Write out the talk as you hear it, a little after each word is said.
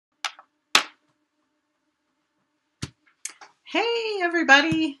Hey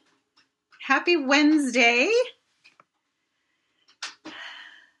everybody, happy Wednesday.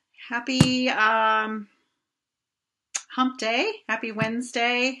 Happy hump day, happy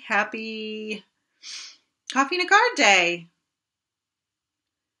Wednesday, happy coffee and a card day.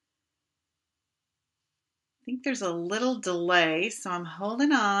 I think there's a little delay, so I'm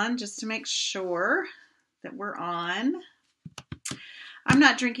holding on just to make sure that we're on. I'm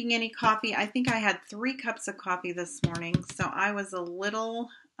not drinking any coffee. I think I had 3 cups of coffee this morning, so I was a little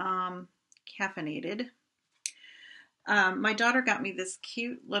caffeinated. My daughter got me this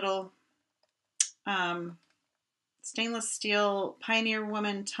cute little stainless steel Pioneer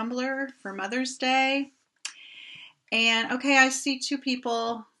Woman tumbler for Mother's Day. And okay, I see 2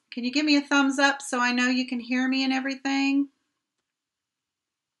 people. Can you give me a thumbs up so I know you can hear me and everything?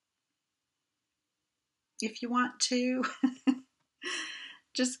 If you want to.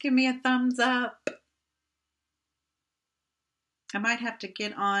 Just give me a thumbs up. I might have to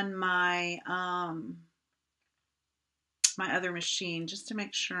get on my my other machine just to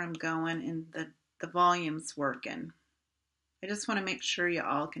make sure I'm going and the volume's working. I just want to make sure you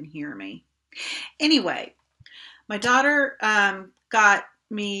all can hear me. Anyway, my daughter got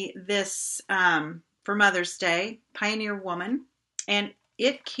me this for Mother's Day, Pioneer Woman, and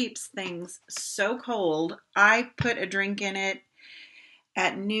it keeps things so cold. I put a drink in it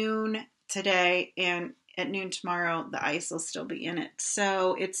at noon today, and at noon tomorrow, the ice will still be in it.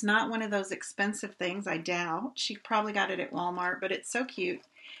 So it's not one of those expensive things, I doubt. She probably got it at Walmart, but it's so cute.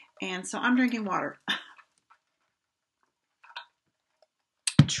 And so I'm drinking water.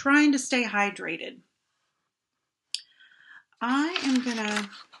 Trying to stay hydrated. I am gonna...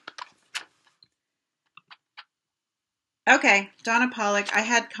 Okay, Donna Pollock, I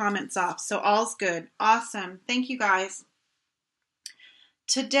had comments off, so all's good. Awesome. Thank you guys.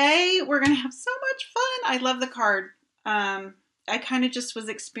 Today we're going to have so much fun. I love the card. I kind of just was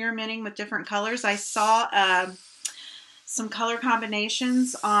experimenting with different colors. I saw some color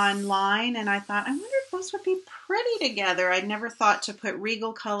combinations online, and I thought, I wonder if those would be pretty together. I'd never thought to put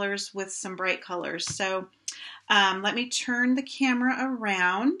regal colors with some bright colors. So let me turn the camera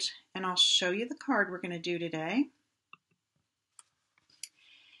around, and I'll show you the card we're going to do today.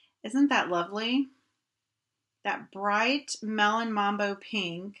 Isn't that lovely? That bright melon mambo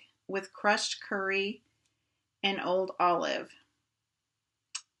pink with crushed curry and old olive.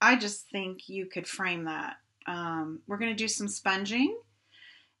 I just think you could frame that. We're going to do some sponging,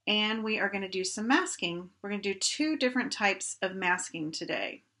 and we are going to do some masking. We're going to do 2 different types of masking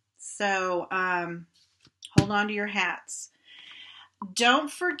today. So hold on to your hats.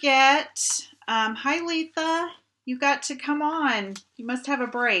 Don't forget, hi Letha, you got to come on. You must have a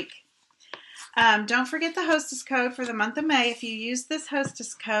break. Don't forget the hostess code for the month of May. If you use this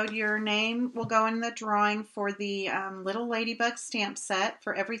hostess code, your name will go in the drawing for the Little Ladybug stamp set.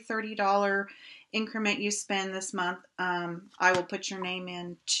 For every $30 increment you spend this month, I will put your name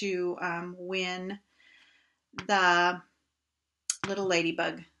in to win the Little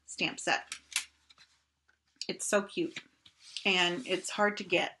Ladybug stamp set. It's so cute, and it's hard to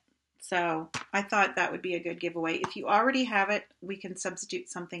get. So I thought that would be a good giveaway. If you already have it, we can substitute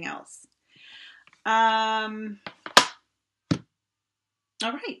something else. All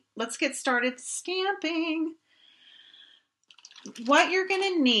right, let's get started stamping. What you're going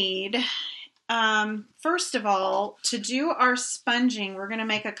to need, first of all, to do our sponging, we're going to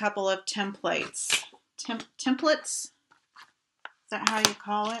make a couple of templates. Templates? Is that how you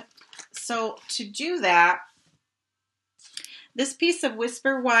call it? So to do that, this piece of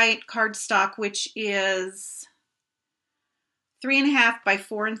Whisper White cardstock, which is 3.5 by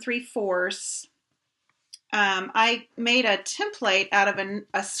 4 3/4, I made a template out of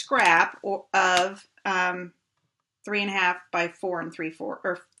a scrap of 3.5 by 4 3/4,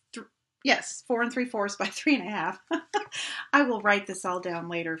 or yes, 4 3/4 by 3.5. I will write this all down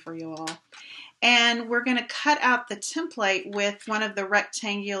later for you all. And we're going to cut out the template with one of the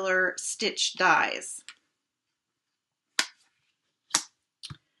rectangular stitch dies.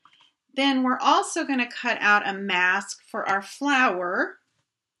 Then we're also going to cut out a mask for our flower.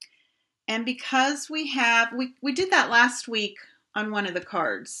 And because we did that last week on one of the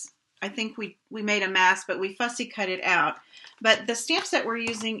cards. I think we made a mask, but we fussy cut it out. But the stamp set we're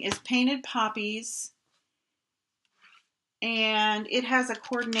using is Painted Poppies. And it has a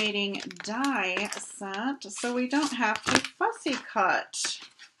coordinating die set, so we don't have to fussy cut.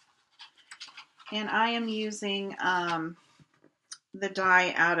 And I am using the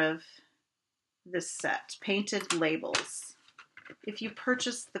die out of this set, Painted Labels. If you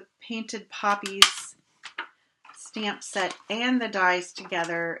purchase the Painted Poppies stamp set and the dies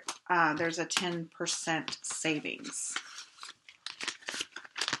together, there's a 10% savings.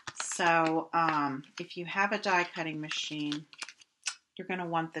 So if you have a die cutting machine, you're going to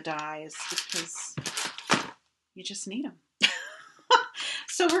want the dies because you just need them.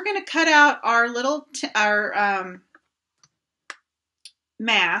 So we're going to cut out our little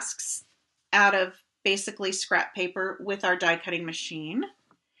masks out of basically scrap paper with our die cutting machine.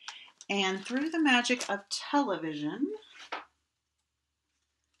 And through the magic of television,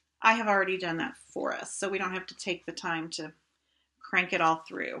 I have already done that for us, so we don't have to take the time to crank it all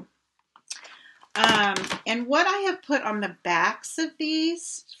through. And what I have put on the backs of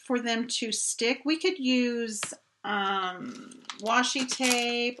these for them to stick, we could use washi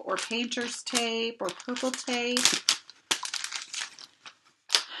tape or painter's tape or purple tape.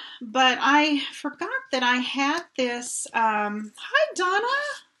 But I forgot that I had this. Hi, Donna.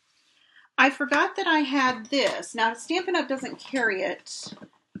 I forgot that I had this. Now, Stampin' Up! Doesn't carry it.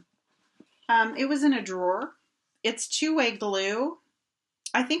 It was in a drawer. It's two-way glue.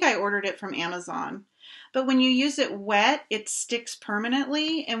 I think I ordered it from Amazon. But when you use it wet, it sticks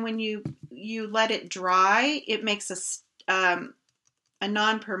permanently. And when you let it dry, it makes a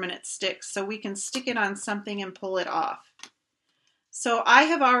non-permanent stick. So we can stick it on something and pull it off. So I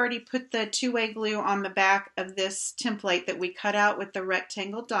have already put the two-way glue on the back of this template that we cut out with the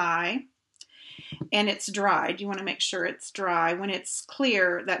rectangle die. And it's dried. You want to make sure it's dry. When it's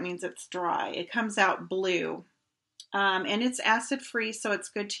clear, that means it's dry. It comes out blue. And it's acid-free, so it's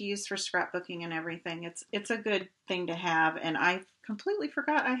good to use for scrapbooking and everything. It's a good thing to have, and I completely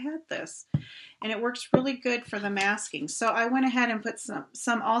forgot I had this. And it works really good for the masking. So I went ahead and put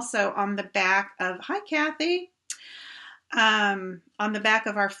some also on the back of, hi Kathy, on the back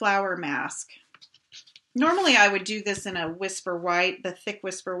of our flower mask. Normally I would do this in a Whisper White, the thick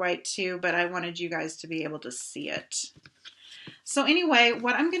Whisper White too, but I wanted you guys to be able to see it. So anyway,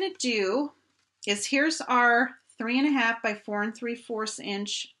 what I'm going to do is here's our 3.5 by 4 3/4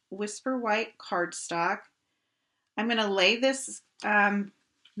 inch Whisper White cardstock. I'm going to lay this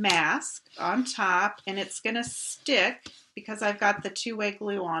mask on top, and it's going to stick because I've got the two-way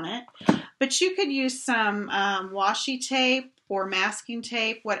glue on it. But you could use some washi tape or masking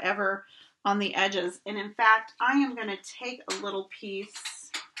tape, whatever, on the edges. And in fact, I am going to take a little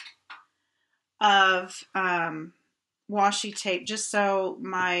piece of washi tape just so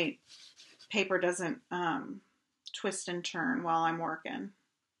my paper doesn't twist and turn while I'm working.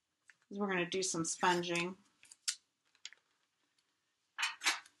 We're going to do some sponging.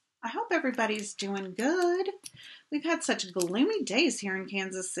 I hope everybody's doing good. We've had such gloomy days here in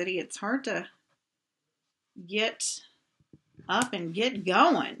Kansas City. It's hard to get up and get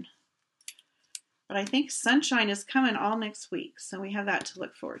going. But I think sunshine is coming all next week, so we have that to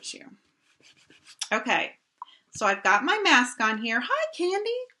look forward to. Okay, so I've got my mask on here. Hi, Candy.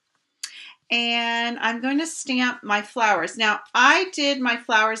 And I'm going to stamp my flowers. Now, I did my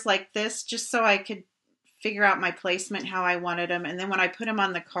flowers like this just so I could figure out my placement, how I wanted them. And then when I put them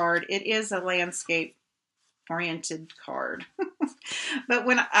on the card, it is a landscape-oriented card. But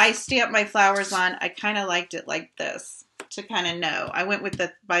when I stamped my flowers on, I kind of liked it like this to kind of know. I went with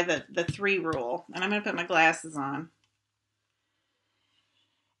by the 3 rule. And I'm going to put my glasses on.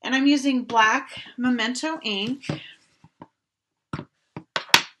 And I'm using black Memento ink,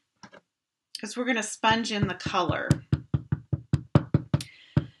 because we're going to sponge in the color.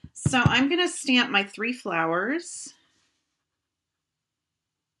 So I'm going to stamp my 3 flowers.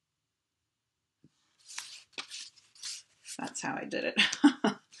 That's how I did it.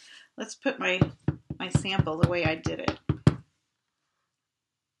 Let's put my sample the way I did it.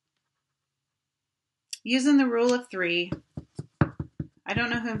 Using the rule of 3. I don't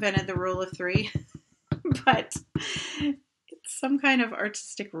know who invented the rule of 3, but it's some kind of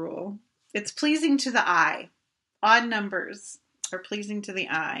artistic rule. It's pleasing to the eye. Odd numbers are pleasing to the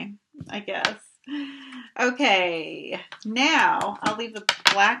eye, I guess. Okay, now I'll leave the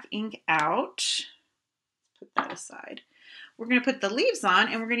black ink out. Put that aside. We're going to put the leaves on,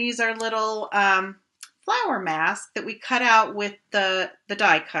 and we're going to use our little flower mask that we cut out with the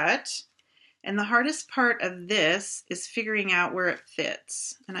die cut. And the hardest part of this is figuring out where it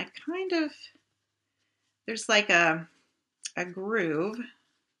fits. And I kind of, there's like a groove.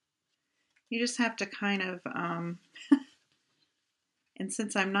 You just have to kind of, and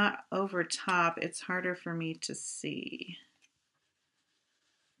since I'm not over top, it's harder for me to see.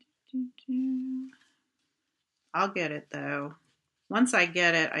 I'll get it though. Once I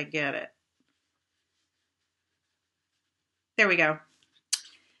get it, I get it. There we go.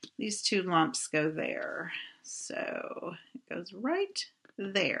 These 2 lumps go there. So it goes right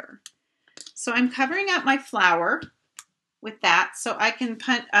there. So I'm covering up my flower with that so I can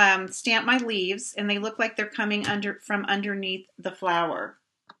stamp my leaves, and they look like they're coming from underneath the flower.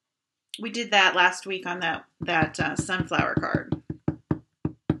 We did that last week on that sunflower card.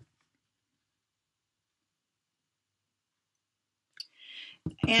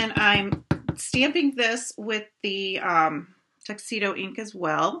 And I'm stamping this with the tuxedo ink as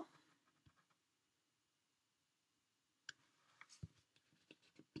well.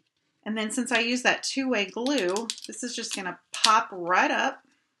 And then since I use that two-way glue, this is just going to pop right up.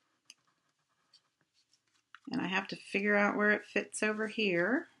 And I have to figure out where it fits over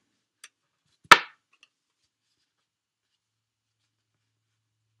here.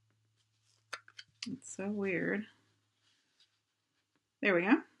 It's so weird. There we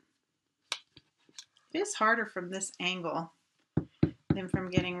go. It is harder from this angle than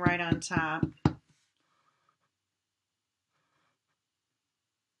from getting right on top.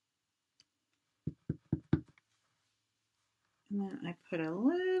 And then I put a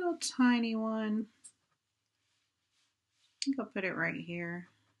little tiny one. I think I'll put it right here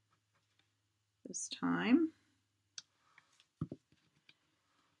this time.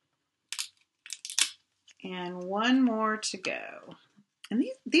 And one more to go. And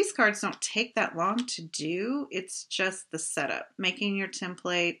these cards don't take that long to do. It's just the setup, making your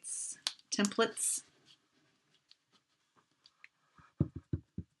templates.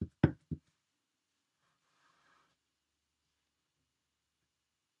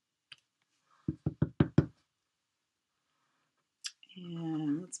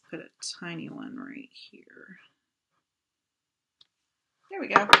 And let's put a tiny one right here. There we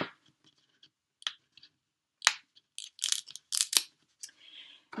go.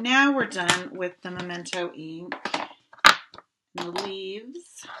 Now we're done with the Memento ink and the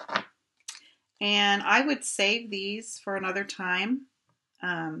leaves. And I would save these for another time.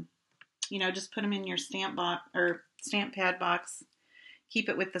 You know, just put them in your stamp box or stamp pad box. Keep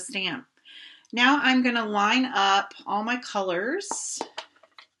it with the stamp. Now I'm going to line up all my colors.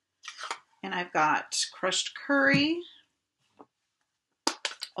 And I've got crushed curry,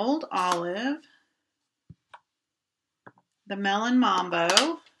 old olive, the melon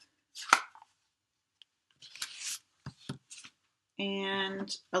mambo,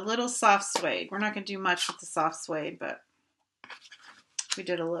 and a little soft suede. We're not going to do much with the soft suede, but we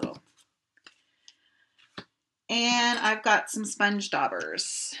did a little. And I've got some sponge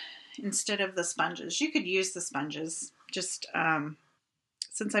daubers instead of the sponges. You could use the sponges. Just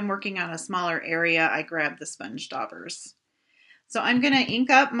since I'm working on a smaller area, I grabbed the sponge daubers. So I'm going to ink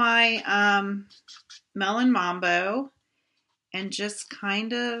up my melon mambo and just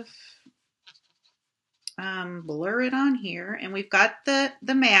kind of blur it on here. And we've got the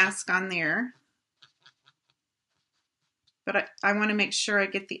mask on there. But I want to make sure I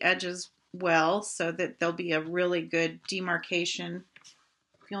get the edges well so that there'll be a really good demarcation.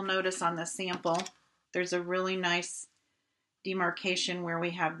 If you'll notice on the sample, there's a really nice demarcation where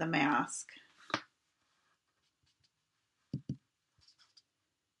we have the mask.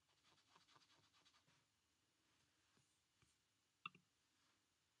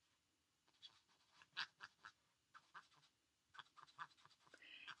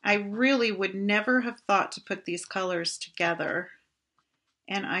 I really would never have thought to put these colors together.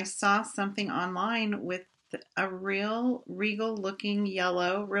 And I saw something online with a real regal looking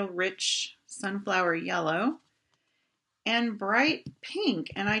yellow, real rich sunflower yellow, and bright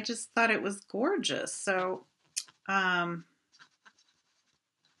pink. And I just thought it was gorgeous. So,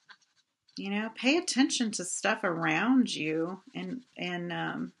 you know, pay attention to stuff around you and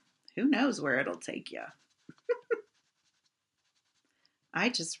who knows where it'll take you. I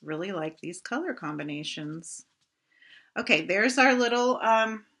just really like these color combinations. Okay, there's our little,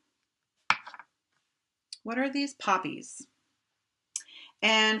 what are these? Poppies.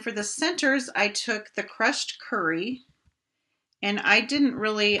 And for the centers, I took the crushed curry, and I didn't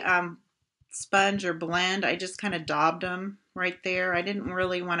really sponge or blend. I just kind of daubed them right there. I didn't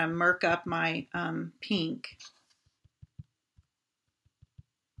really want to murk up my pink.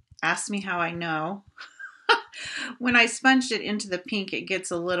 Ask me how I know. When I sponged it into the pink, it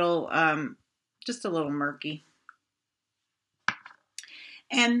gets a little, just a little murky.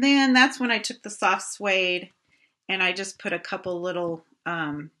 And then that's when I took the soft suede and I just put a couple little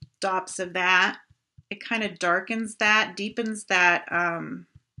dots of that. It kind of darkens that, deepens that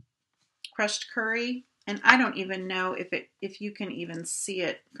crushed curry. And I don't even know if you can even see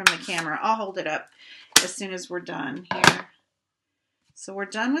it from the camera. I'll hold it up as soon as we're done here. So we're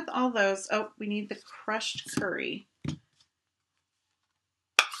done with all those. Oh, we need the crushed curry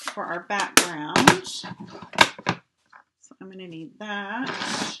for our background. So I'm going to need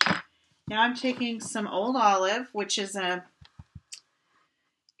that. Now I'm taking some old olive, which is it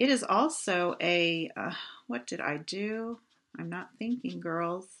is also a, what did I do? I'm not thinking,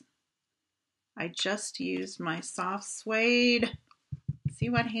 girls. I just used my soft suede. See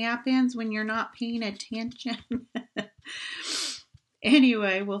what happens when you're not paying attention?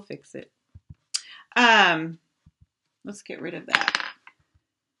 Anyway, we'll fix it. Let's get rid of that.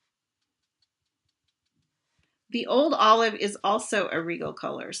 The Old Olive is also a Regal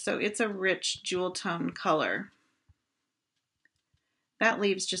color, so it's a rich jewel tone color. That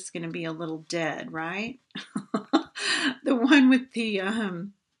leave's just going to be a little dead, right? The one with the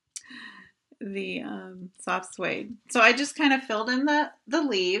soft suede. So I just kind of filled in the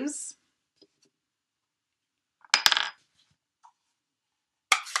leaves.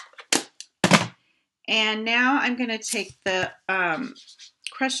 And now I'm going to take the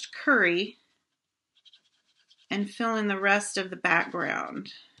crushed curry and fill in the rest of the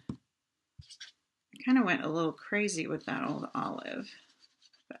background. I kind of went a little crazy with that Old Olive,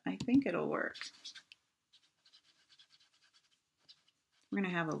 but I think it'll work. We're going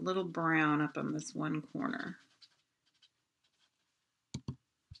to have a little brown up on this one corner.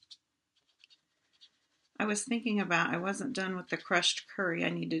 I was thinking about, I wasn't done with the crushed curry.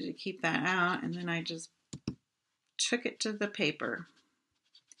 I needed to keep that out, and then I just took it to the paper.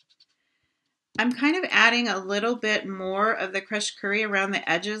 I'm kind of adding a little bit more of the crushed curry around the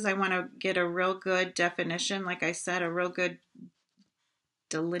edges. I want to get a real good definition, like I said, a real good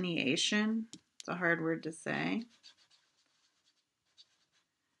delineation. It's a hard word to say.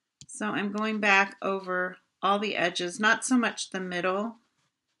 So I'm going back over all the edges, not so much the middle.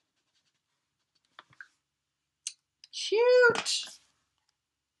 Shoot!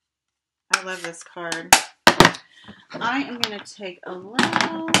 I love this card. I am going to take a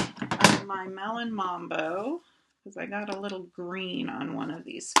little of my Melon Mambo because I got a little green on one of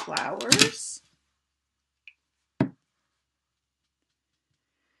these flowers.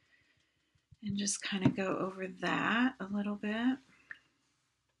 And just kind of go over that a little bit.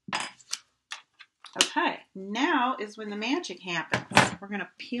 Okay, now is when the magic happens. We're going to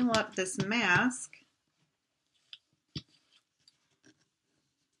peel up this mask.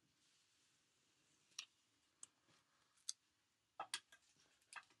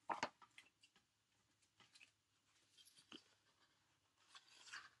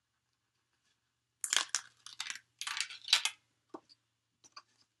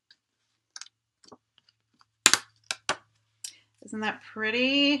 Isn't that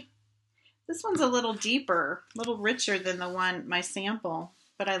pretty? This one's a little deeper, a little richer than the one, my sample,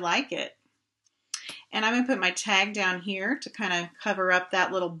 but I like it. And I'm going to put my tag down here to kind of cover up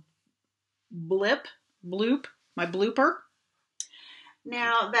that little bloop, my blooper.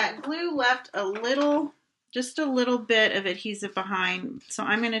 Now that glue left a little, just a little bit of adhesive behind, so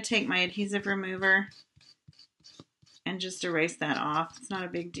I'm going to take my adhesive remover and just erase that off. It's not a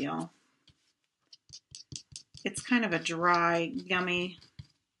big deal. It's kind of a dry, gummy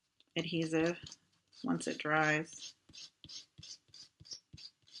adhesive once it dries.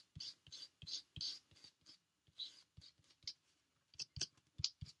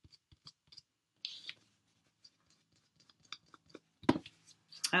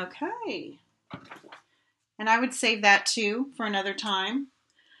 Okay. And I would save that too for another time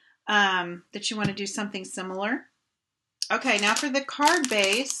that you want to do something similar. Okay, now for the card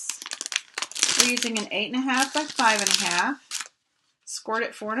base, we're using an 8.5 by 5.5. Scored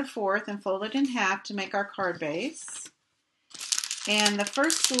it 4 1/4 and fold it in half to make our card base. And the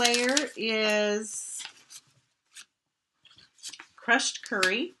first layer is crushed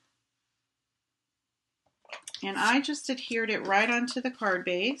curry. And I just adhered it right onto the card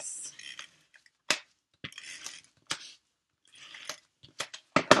base.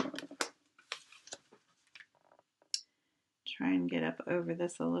 Try and get up over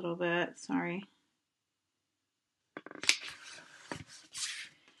this a little bit, sorry.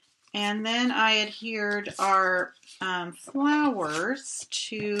 And then I adhered our flowers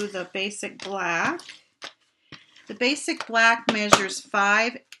to the basic black. The basic black measures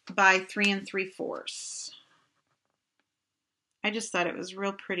 5 by 3 3/4. I just thought it was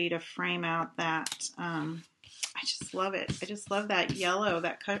real pretty to frame out that. I just love it. I just love that yellow,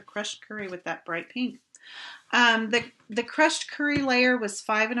 that crushed curry with that bright pink. The crushed curry layer was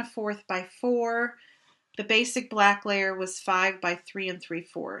 5 1/4 by 4. The basic black layer was 5 by 3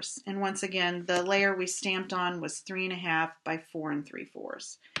 3/4. And once again, the layer we stamped on was 3.5 by 4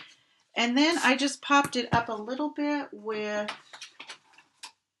 3/4. And then I just popped it up a little bit with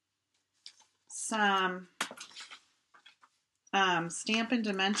some Stampin'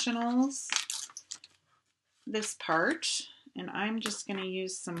 Dimensionals, this part. And I'm just going to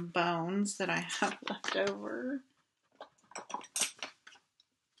use some bones that I have left over.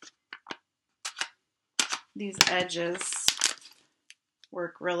 These edges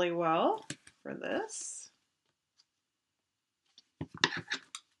work really well. for this.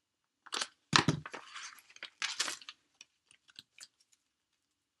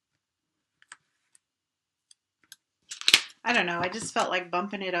 I don't know, I just felt like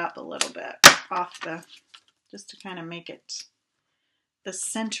bumping it up a little bit off the, just to kind of make it the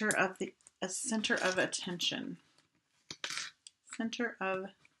center of a center of attention. Center of,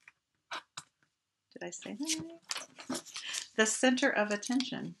 did I say that right? The center of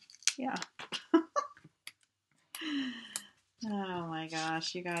attention. Yeah. Oh my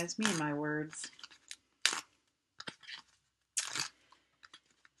gosh, you guys, me and my words.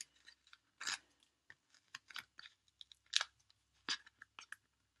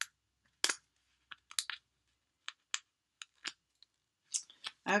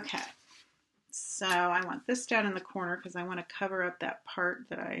 Okay, so I want this down in the corner because I want to cover up that part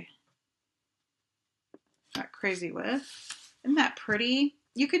that I got crazy with. Isn't that pretty?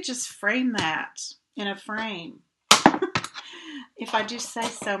 You could just frame that in a frame. If I do say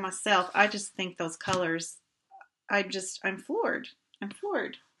so myself, I just think those colors, I'm floored. I'm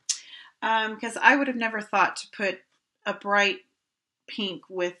floored. Because I would have never thought to put a bright pink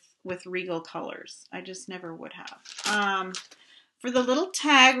with regal colors. I just never would have. For the little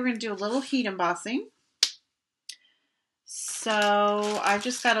tag, we're going to do a little heat embossing. So I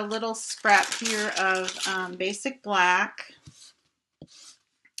just got a little scrap here of basic black.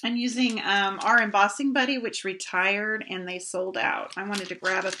 I'm using our embossing buddy, which retired and they sold out. I wanted to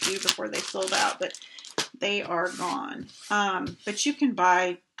grab a few before they sold out, but they are gone. But you can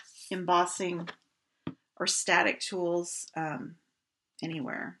buy embossing or static tools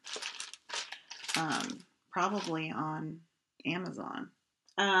anywhere. Probably on Amazon.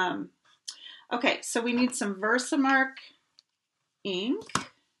 Okay, so we need some Versamark ink.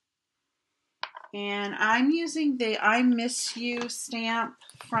 And I'm using the I Miss You stamp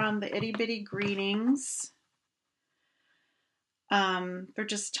from the Itty Bitty Greetings. They're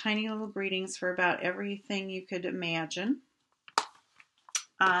just tiny little greetings for about everything you could imagine.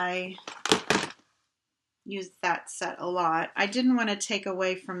 I used that set a lot. I didn't want to take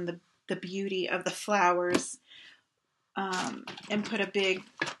away from the beauty of the flowers and put a big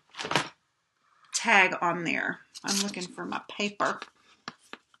tag on there. I'm looking for my paper.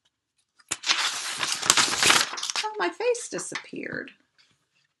 Oh, my face disappeared.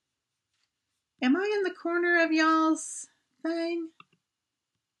 Am I in the corner of y'all's thing?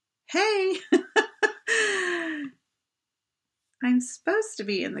 Hey! I'm supposed to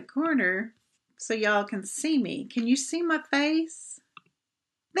be in the corner so y'all can see me. Can you see my face?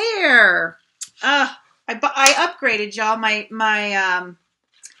 There! I upgraded, y'all. My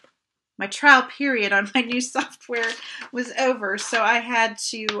trial period on my new software was over, so I had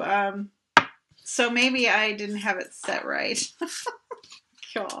to, so maybe I didn't have it set right.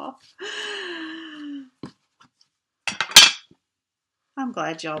 Y'all. I'm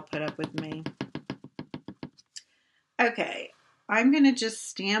glad y'all put up with me. Okay, I'm going to just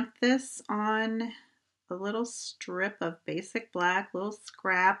stamp this on a little strip of basic black, little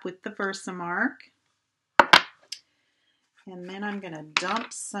scrap with the Versamark. And then I'm going to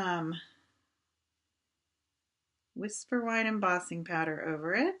dump some Whisper White embossing powder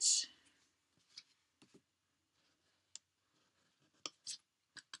over it.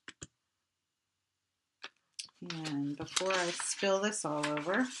 And before I spill this all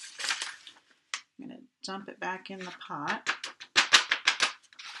over, I'm going to dump it back in the pot.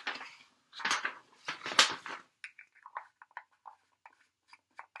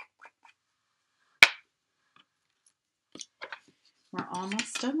 We're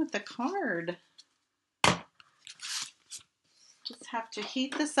almost done with the card. Just have to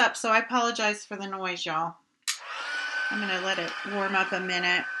heat this up, so I apologize for the noise, y'all. I'm going to let it warm up a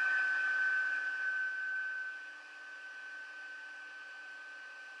minute.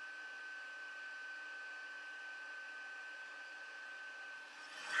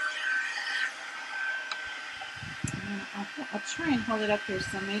 I'll try and hold it up here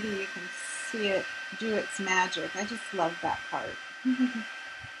so maybe you can see it do its magic. I just love that part.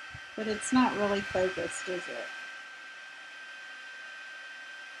 But it's not really focused, is it?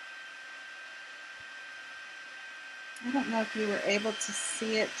 I don't know if you were able to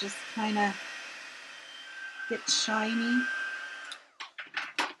see it just kind of get shiny,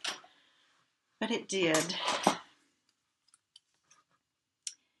 but it did.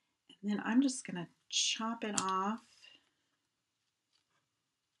 And then I'm just going to chop it off.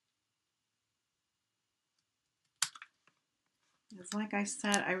 Because like I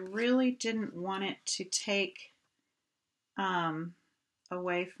said, I really didn't want it to take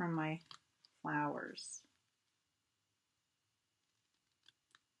away from my flowers.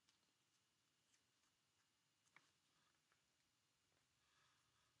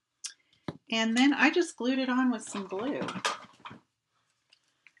 And then I just glued it on with some glue.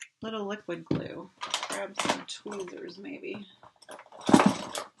 Little liquid glue. Grab some tweezers maybe.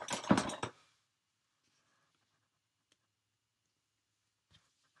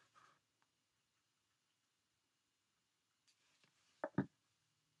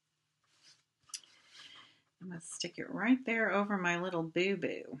 I'm going to stick it right there over my little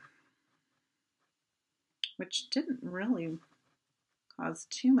boo-boo, which didn't really cause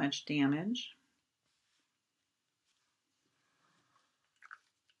too much damage.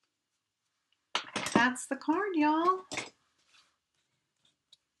 That's the card, y'all.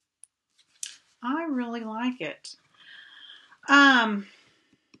 I really like it.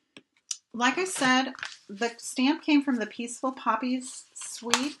 Like I said, the stamp came from the Peaceful Poppies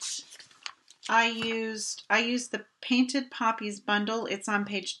suite. I used the Painted Poppies bundle. It's on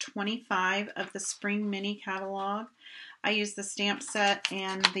page 25 of the Spring Mini catalog. I used the stamp set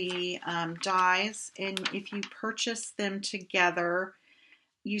and the dies, and if you purchase them together,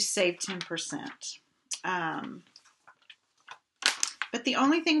 you save 10%. But the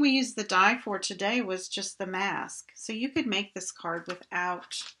only thing we used the die for today was just the mask. So you could make this card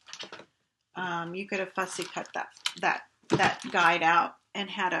without, you could have fussy cut that guide out and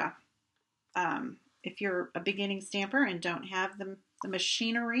had a, if you're a beginning stamper and don't have the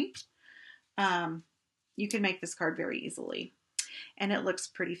machinery, you can make this card very easily. And it looks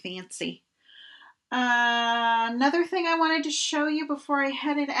pretty fancy. Another thing I wanted to show you before I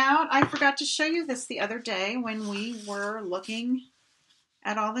headed out, I forgot to show you this the other day when we were looking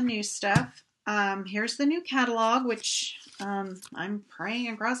at all the new stuff. Here's the new catalog, which I'm praying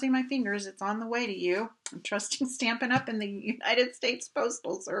and crossing my fingers it's on the way to you. I'm trusting Stampin' Up! In the United States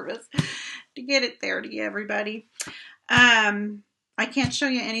Postal Service to get it there to you, everybody. I can't show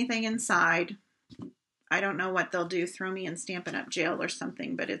you anything inside. I don't know what they'll do, throw me in Stampin' Up! Jail or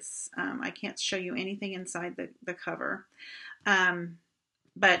something, but it's I can't show you anything inside the cover.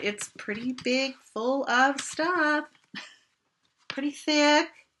 But it's pretty big, full of stuff. Pretty thick,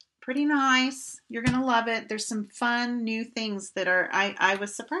 pretty nice. You're going to love it. There's some fun new things that I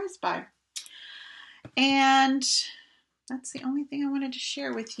was surprised by. And that's the only thing I wanted to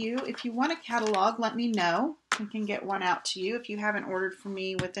share with you. If you want a catalog, let me know. I can get one out to you. If you haven't ordered from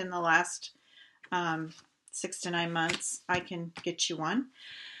me within the last 6 to 9 months, I can get you one.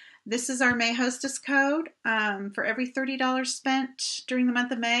 This is our May Hostess code. For every $30 spent during the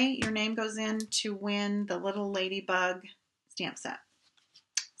month of May, your name goes in to win the Little Ladybug stamp set.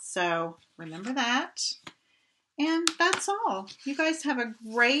 So remember that. And that's all. You guys have a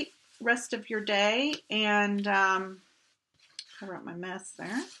great rest of your day. And I wrote my mess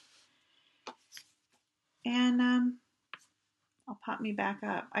there. And I'll pop me back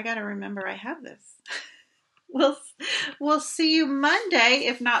up. I got to remember I have this. We'll see you Monday,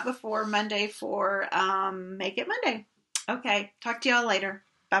 if not before Monday, for Make It Monday. Okay, talk to y'all later.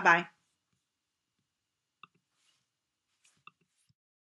 Bye-bye.